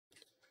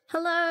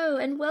Hello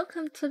and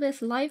welcome to this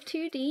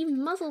Live2D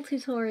muzzle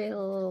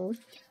tutorial.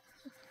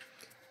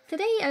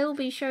 Today I will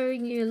be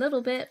showing you a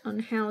little bit on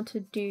how to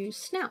do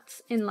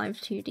snouts in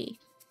Live2D,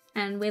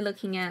 and we're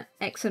looking at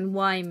X and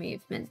Y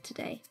movement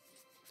today.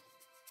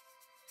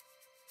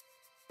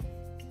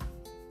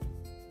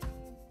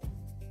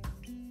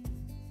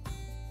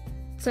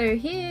 So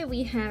here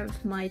we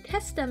have my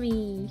test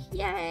dummy,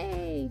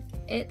 yay!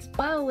 It's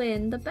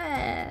Bowen the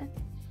bear.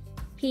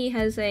 He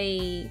has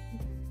a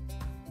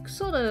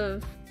sort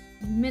of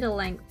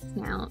middle-length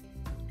snout,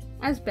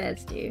 as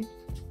bears do,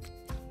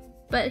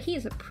 but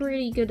he's a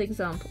pretty good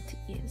example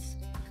to use.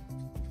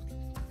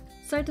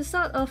 So to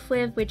start off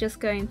with, we're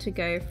just going to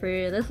go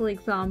through a little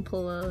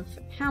example of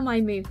how my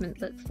movement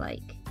looks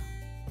like.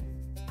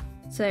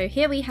 So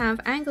here we have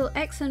angle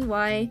X and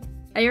Y.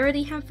 I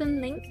already have them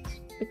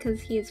linked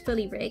because he is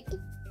fully rigged.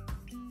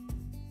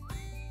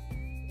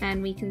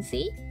 And we can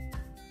see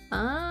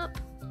up,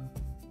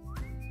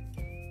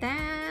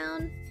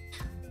 down,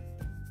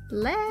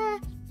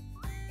 left,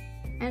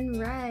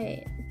 and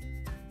right,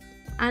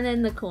 and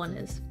then the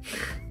corners.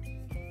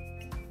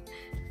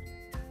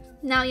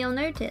 Now you'll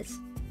notice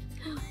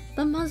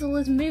the muzzle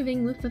is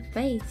moving with the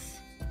face.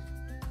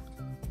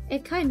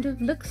 It kind of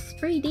looks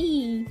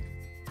 3D,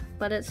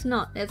 but it's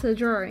not, it's a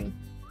drawing.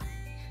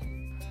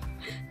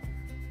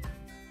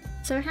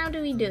 So how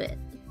do we do it?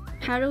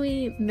 How do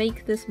we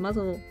make this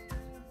muzzle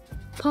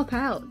pop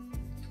out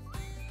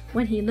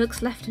when he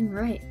looks left and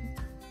right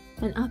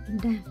and up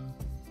and down?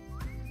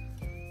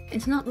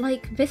 It's not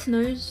like this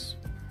nose.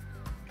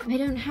 I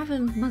don't have a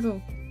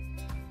muzzle.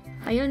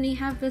 I only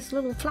have this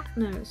little flat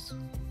nose.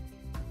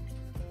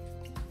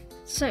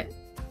 So,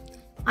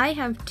 I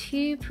have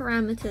two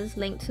parameters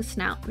linked to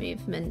snout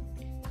movement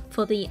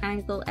for the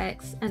angle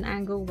X and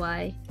angle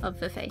Y of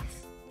the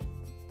face.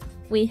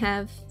 We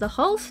have the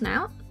whole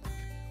snout.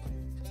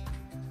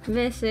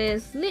 This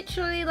is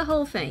literally the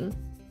whole thing.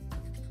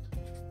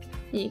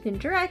 You can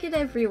drag it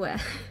everywhere.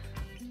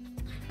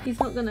 He's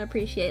not going to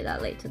appreciate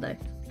that later though.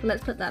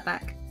 Let's put that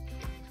back.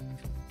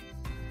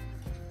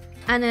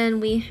 And then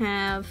we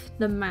have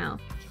the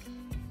mouth.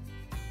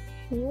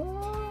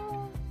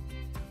 Whoa.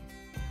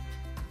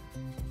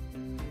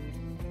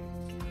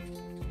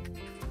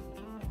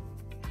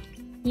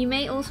 You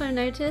may also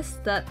notice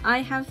that I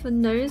have the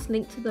nose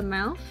linked to the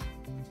mouth.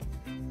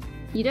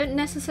 You don't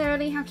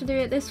necessarily have to do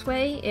it this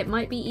way. It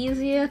might be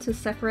easier to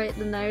separate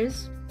the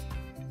nose.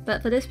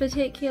 But for this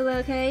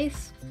particular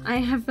case, I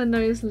have the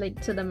nose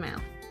linked to the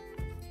mouth.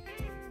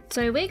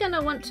 So we're going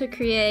to want to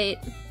create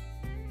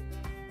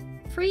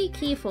 3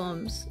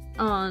 keyforms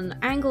on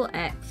angle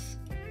X.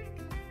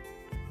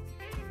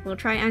 We'll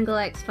try angle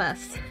X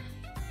first.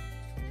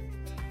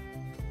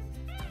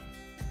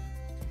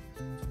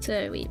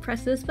 So we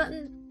press this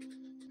button.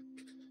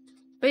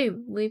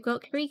 Boom, we've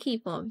got 3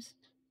 keyforms.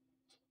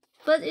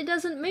 But it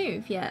doesn't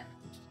move yet.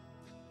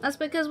 That's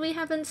because we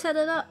haven't set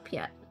it up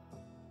yet.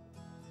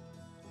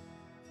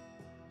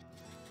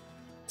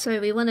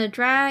 So we want to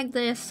drag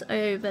this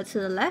over to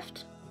the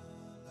left.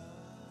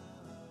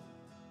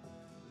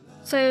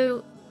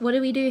 So what do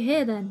we do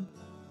here then?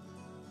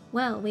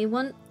 Well, we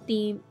want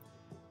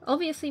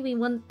obviously we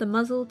want the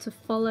muzzle to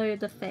follow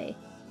the face.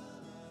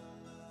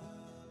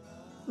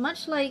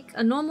 Much like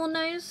a normal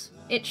nose,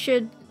 it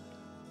should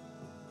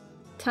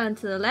turn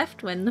to the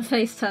left when the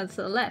face turns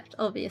to the left,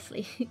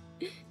 obviously.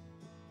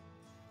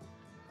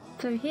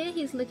 So here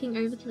he's looking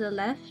over to the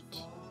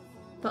left,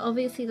 but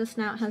obviously the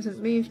snout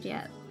hasn't moved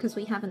yet because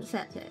we haven't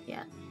set it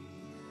yet.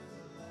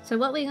 So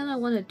what we're going to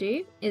want to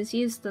do is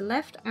use the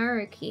left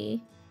arrow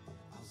key,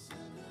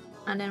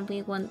 and then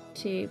we want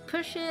to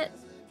push it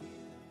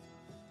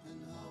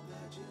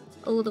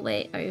all the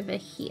way over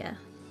here.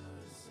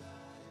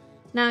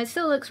 Now it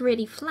still looks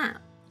really flat.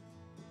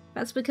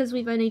 That's because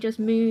we've only just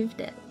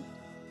moved it.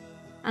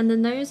 And the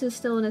nose is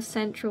still in a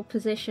central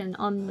position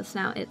on the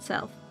snout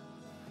itself.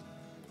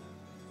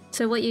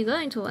 So what you're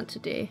going to want to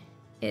do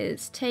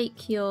is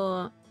take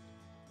your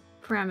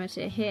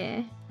parameter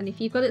here, and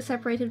if you've got it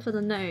separated for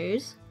the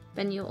nose,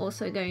 then you're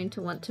also going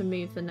to want to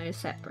move the nose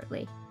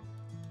separately.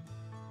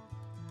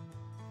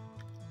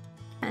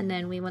 And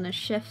then we want to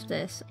shift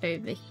this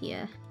over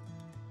here.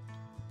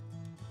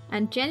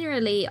 And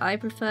generally I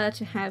prefer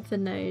to have the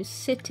nose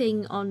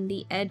sitting on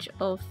the edge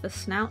of the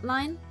snout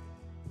line.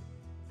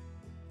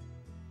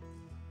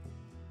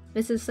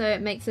 This is so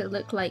it makes it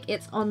look like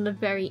it's on the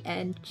very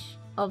edge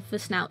of the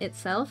snout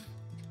itself.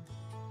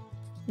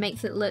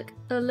 Makes it look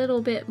a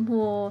little bit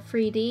more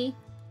 3D,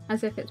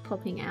 as if it's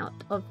popping out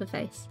of the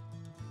face.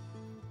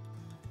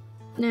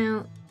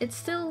 Now, it's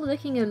still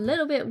looking a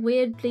little bit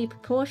weirdly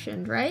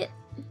proportioned, right?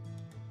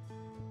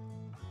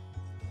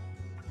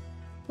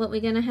 What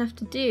we're going to have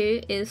to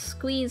do is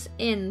squeeze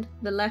in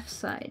the left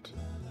side.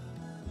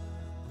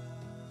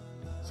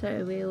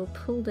 So we'll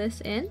pull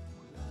this in,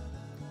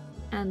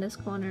 and this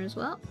corner as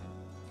well.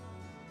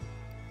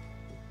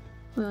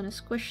 We want to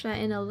squish that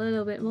in a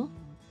little bit more.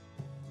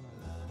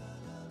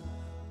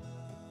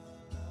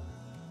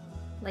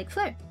 Like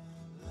so.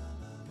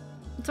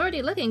 It's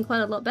already looking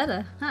quite a lot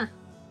better, huh?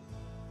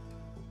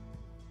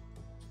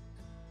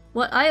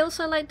 What I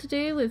also like to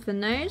do with the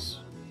nose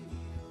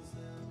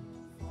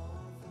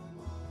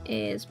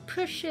is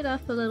push it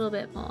up a little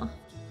bit more.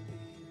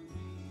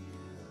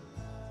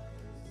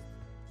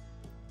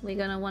 We're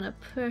gonna want to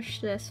push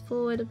this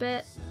forward a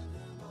bit.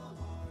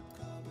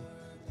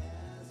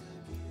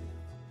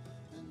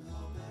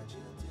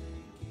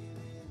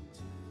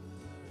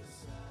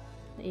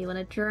 You want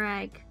to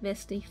drag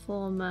this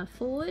deformer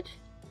forward.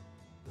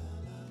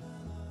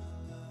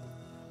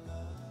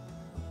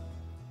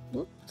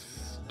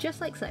 Whoops,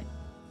 just like so.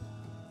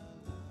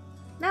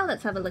 Now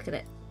let's have a look at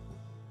it.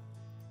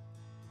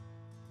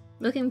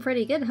 Looking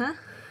pretty good, huh?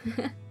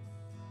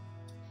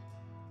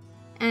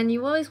 And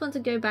you always want to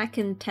go back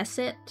and test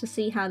it to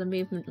see how the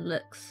movement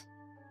looks.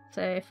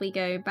 So if we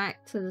go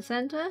back to the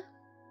center,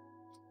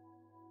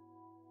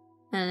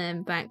 and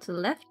then back to the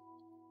left.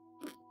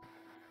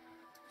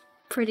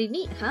 Pretty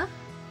neat, huh?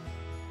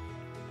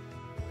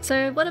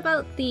 So what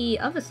about the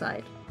other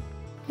side?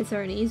 Is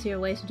there an easier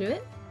way to do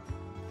it?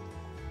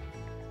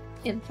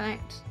 In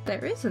fact,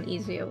 there is an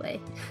easier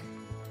way.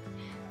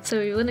 So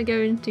we want to go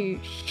into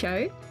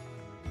Show,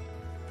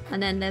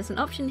 and then there's an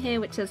option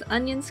here which says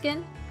Onion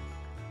Skin.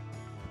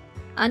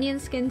 Onion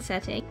Skin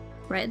Setting,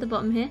 right at the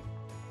bottom here.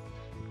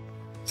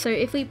 So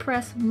if we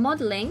press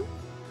Modeling,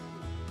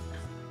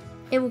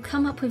 it will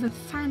come up with a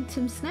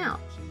phantom snout.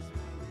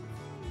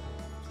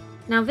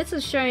 Now this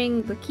is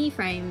showing the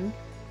keyframe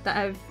that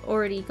I've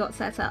already got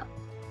set up.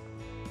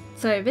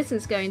 So this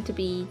is going to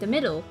be the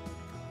middle,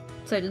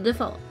 so the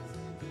default.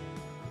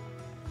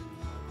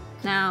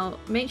 Now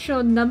make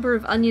sure number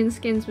of onion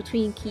skins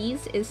between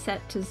keys is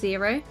set to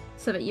 0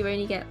 so that you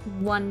only get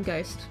one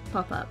ghost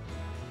pop up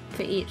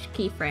for each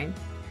keyframe.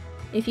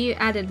 If you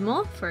added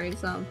more, for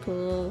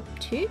example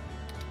 2,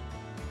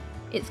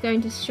 it's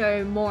going to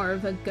show more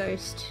of a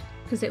ghost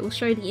because it will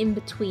show the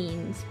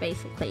in-betweens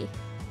basically.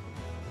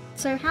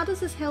 So how does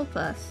this help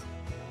us?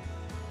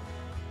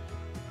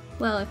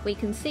 Well, if we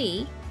can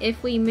see,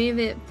 if we move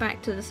it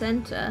back to the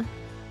center,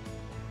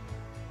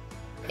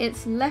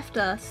 it's left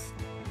us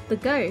the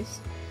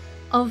ghost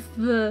of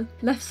the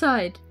left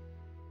side.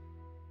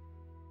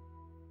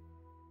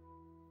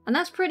 And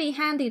that's pretty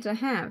handy to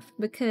have,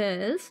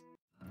 because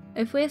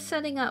if we're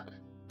setting up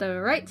the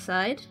right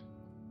side,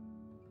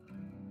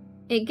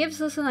 it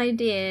gives us an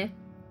idea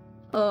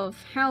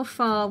of how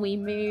far we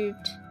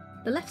moved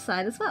the left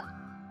side as well.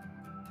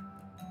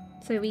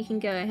 So we can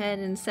go ahead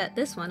and set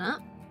this one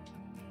up.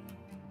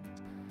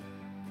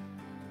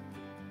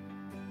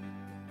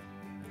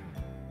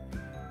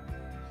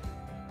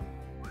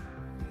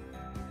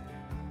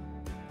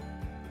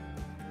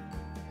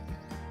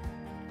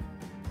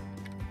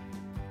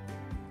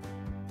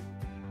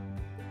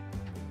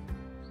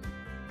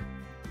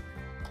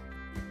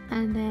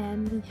 And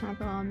then we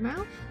have our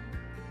mouth.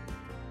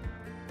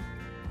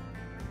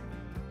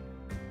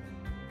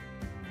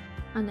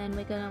 And then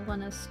we're going to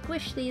want to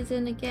squish these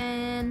in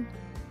again.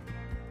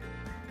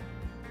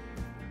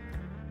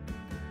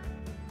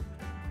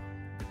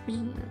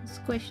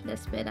 Squish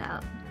this bit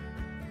out.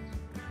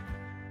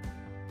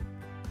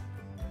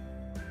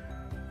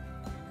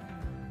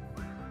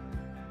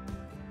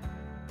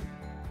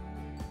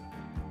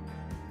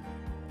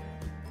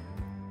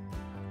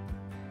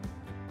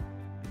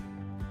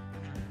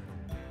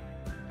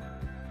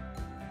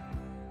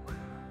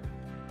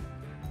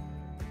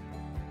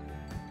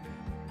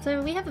 So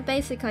we have a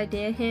basic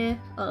idea here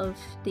of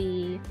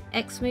the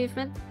X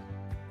movement.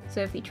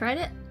 So if we tried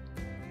it,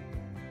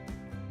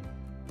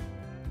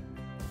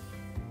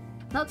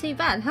 not too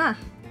bad, huh?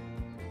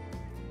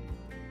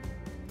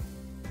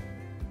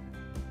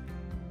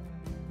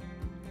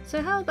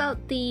 So how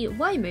about the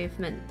Y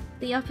movement,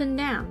 the up and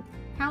down?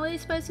 How are we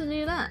supposed to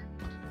do that?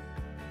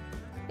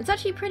 It's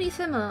actually pretty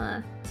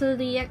similar to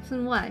the X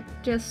and Y,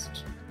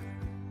 just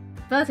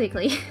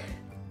vertically.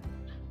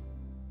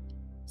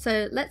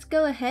 So let's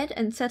go ahead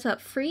and set up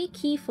 3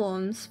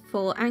 keyforms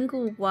for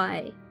angle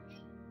Y.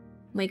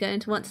 We're going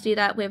to want to do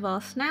that with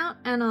our snout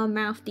and our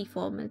mouth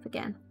deformers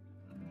again.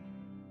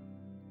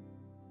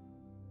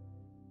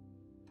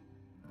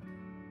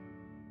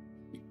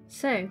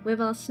 So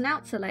with our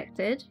snout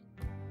selected,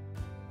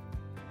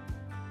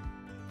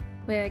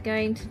 we're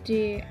going to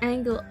do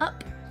angle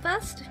up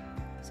first.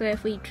 So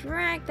if we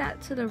drag that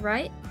to the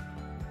right,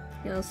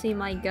 you'll see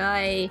my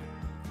guy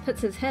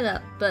puts his head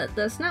up, but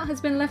the snout has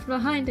been left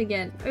behind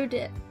again. Oh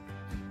dear.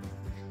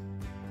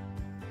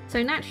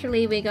 So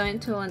naturally we're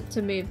going to want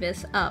to move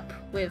this up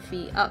with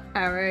the up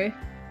arrow.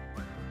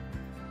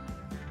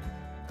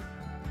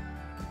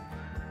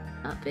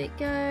 Up it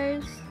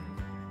goes.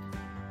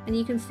 And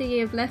you can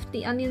see I've left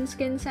the onion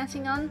skin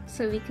setting on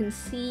so we can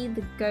see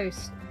the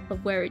ghost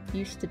of where it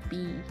used to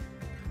be.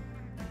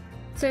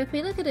 So if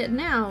we look at it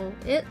now,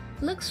 it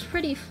looks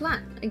pretty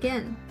flat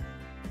again,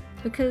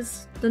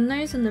 because the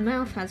nose and the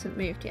mouth hasn't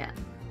moved yet.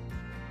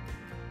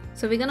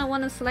 So we're going to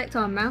want to select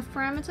our mouth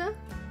parameter,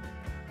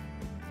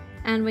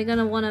 and we're going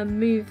to want to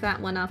move that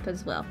one up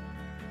as well.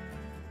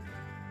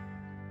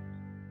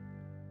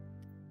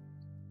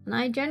 And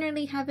I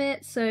generally have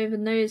it so the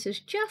nose is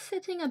just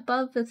sitting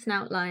above the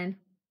snout line.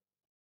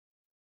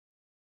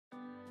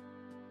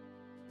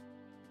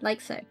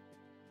 like so.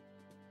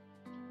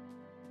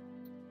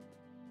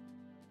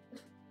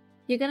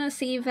 You're gonna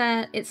see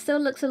that it still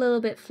looks a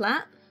little bit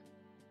flat.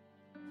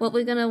 What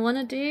we're gonna want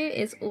to do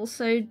is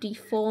also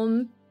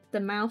deform the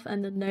mouth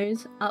and the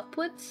nose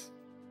upwards,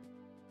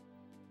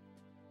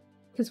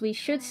 because we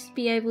should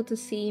be able to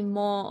see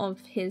more of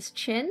his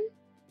chin,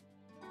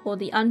 or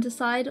the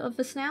underside of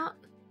the snout,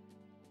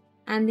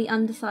 and the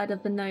underside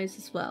of the nose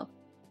as well.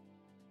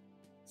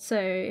 So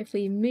if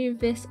we move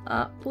this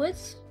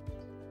upwards,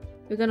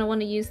 we're going to want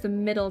to use the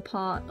middle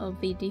part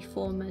of the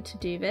deformer to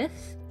do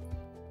this.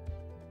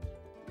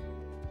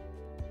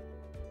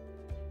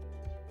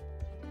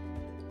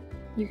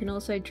 You can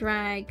also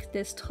drag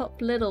this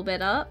top little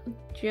bit up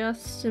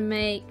just to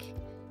make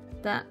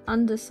that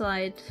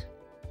underside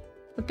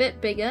a bit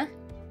bigger.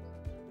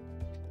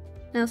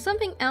 Now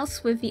something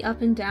else with the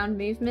up and down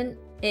movement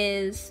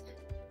is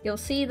you'll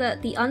see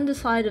that the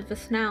underside of the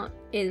snout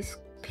is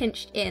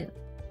pinched in.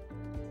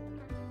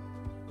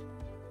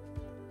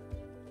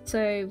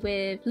 So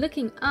with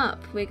looking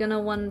up, we're going to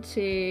want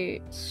to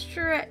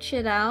stretch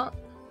it out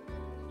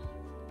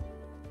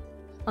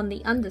on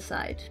the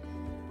underside.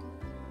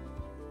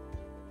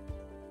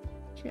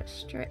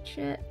 Just stretch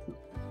it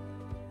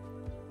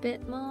a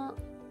bit more,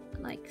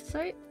 like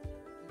so.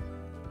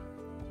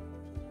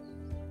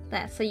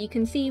 There, so you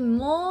can see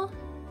more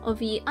of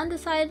the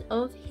underside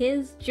of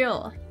his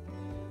jaw.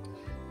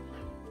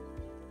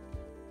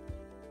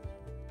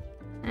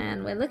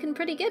 And we're looking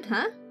pretty good,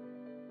 huh?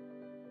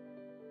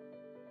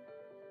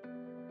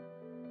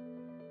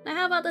 Now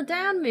how about the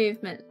down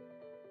movement?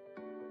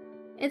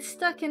 It's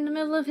stuck in the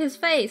middle of his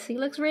face. He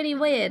looks really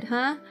weird,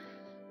 huh?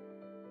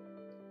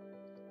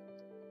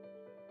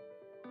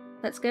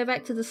 Let's go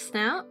back to the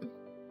snout.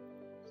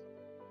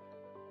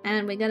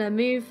 And we're gonna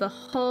move the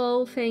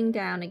whole thing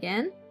down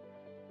again.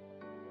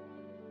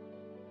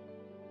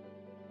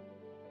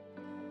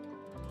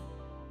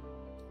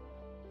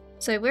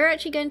 So we're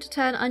actually going to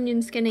turn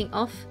onion skinning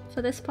off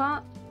for this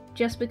part,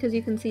 just because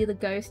you can see the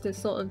ghost is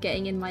sort of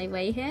getting in my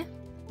way here.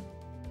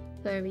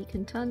 So we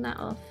can turn that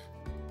off.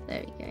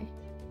 There we go.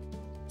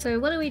 So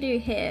what do we do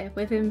here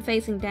with him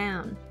facing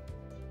down?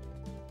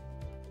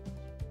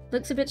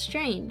 Looks a bit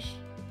strange.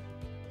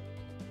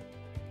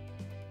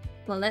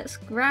 Well, let's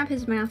grab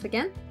his mouth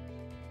again.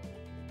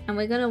 And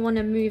we're going to want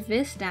to move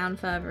this down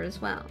further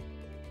as well.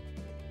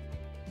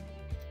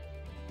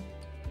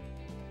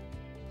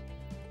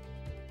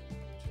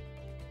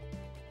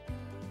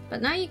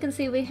 But now you can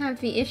see we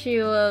have the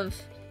issue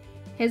of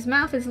his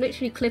mouth is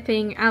literally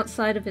clipping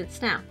outside of its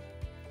snout.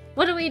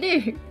 What do we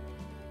do?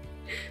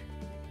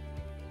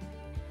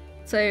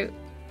 So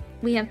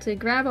we have to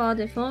grab our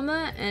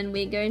deformer and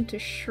we're going to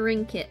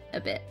shrink it a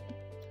bit.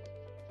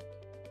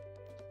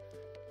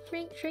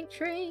 Shrink, shrink,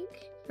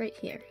 shrink. Right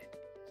here.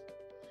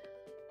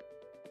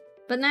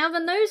 But now the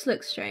nose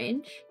looks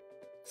strange.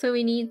 So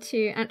we need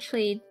to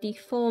actually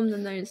deform the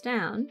nose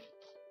down,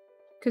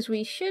 because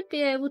we should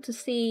be able to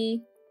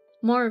see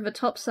more of a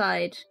top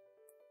side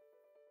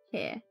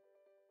here.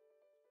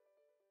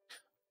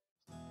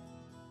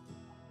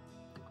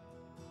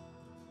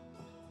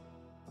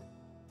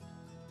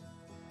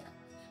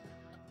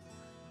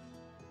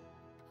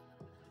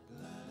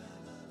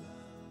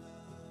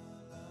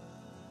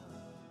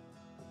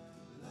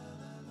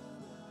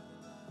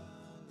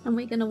 And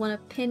we're going to want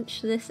to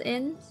pinch this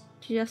in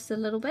just a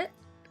little bit,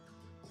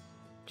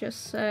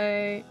 just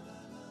so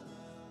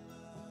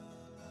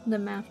the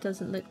mouth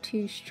doesn't look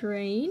too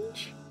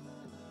strange.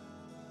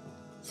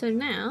 So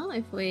now,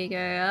 if we go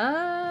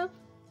up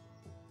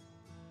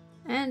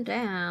and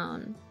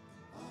down,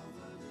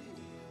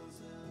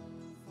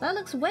 that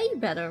looks way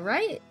better,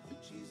 right?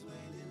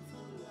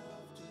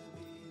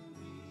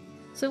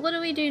 So what do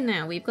we do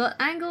now? We've got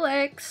angle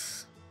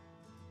X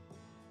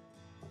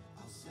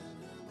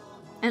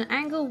and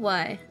angle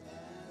Y.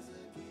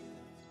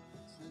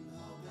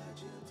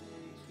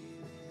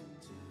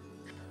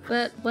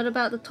 But what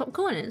about the top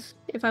corners?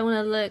 If I want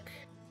to look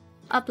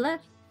up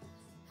left,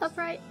 up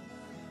right,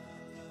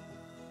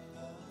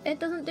 it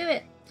doesn't do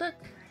it. Look.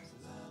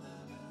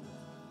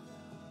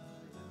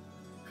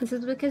 This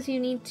is because you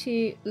need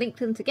to link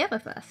them together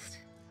first.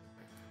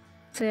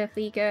 So if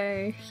we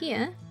go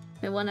here,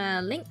 we want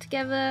to link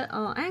together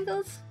our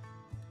angles.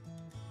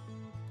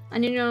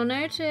 And you'll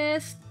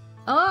notice,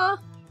 oh,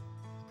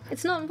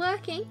 it's not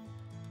working.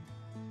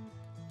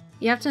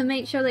 You have to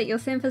make sure that you're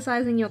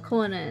synthesizing your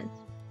corners.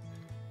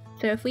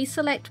 So if we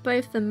select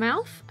both the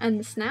mouth and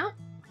the snout,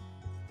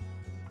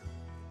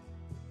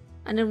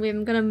 and then we're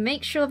going to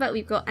make sure that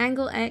we've got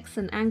angle X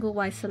and angle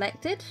Y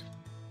selected.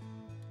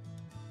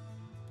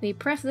 We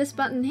press this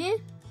button here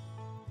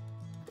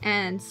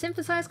and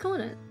synthesize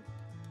corners.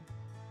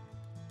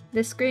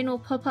 This screen will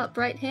pop up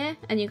right here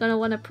and you're going to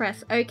want to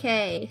press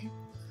OK.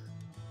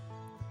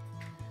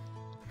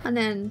 And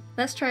then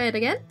let's try it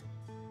again.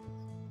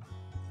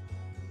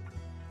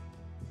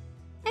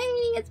 Hey,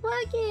 it's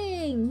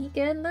working! You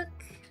can look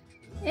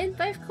in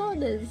both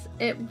corners.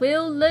 It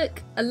will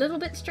look a little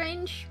bit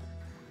strange,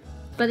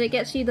 but it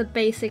gets you the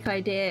basic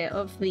idea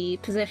of the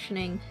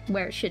positioning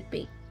where it should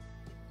be.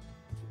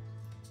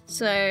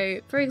 So,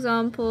 for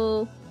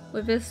example,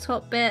 with this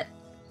top bit,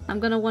 I'm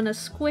going to want to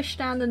squish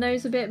down the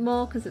nose a bit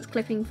more because it's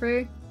clipping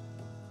through.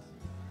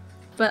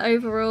 But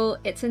overall,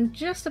 it's in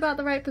just about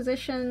the right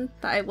position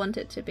that I want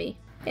it to be.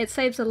 It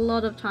saves a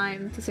lot of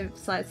time to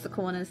synthesize the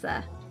corners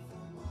there.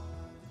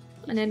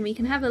 And then we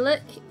can have a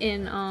look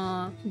in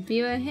our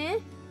viewer here.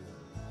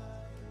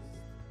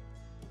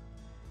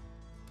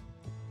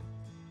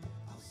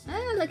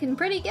 Looking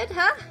pretty good,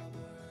 huh?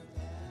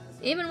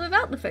 Even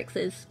without the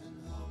fixes.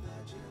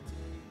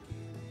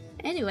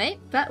 Anyway,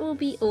 that will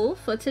be all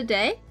for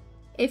today.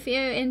 If you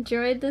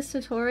enjoyed this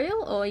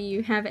tutorial or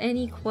you have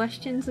any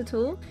questions at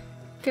all,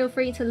 feel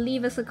free to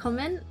leave us a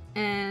comment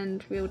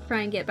and we'll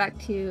try and get back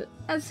to you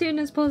as soon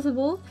as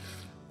possible.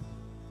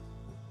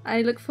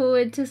 I look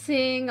forward to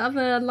seeing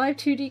other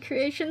Live2D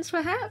creations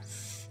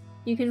perhaps.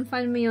 You can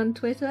find me on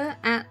Twitter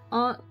at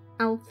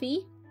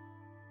artalfie.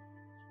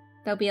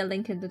 There'll be a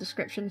link in the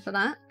description for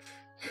that.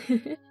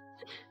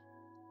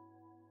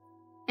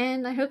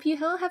 And I hope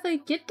you all have a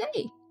good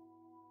day.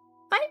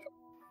 Bye!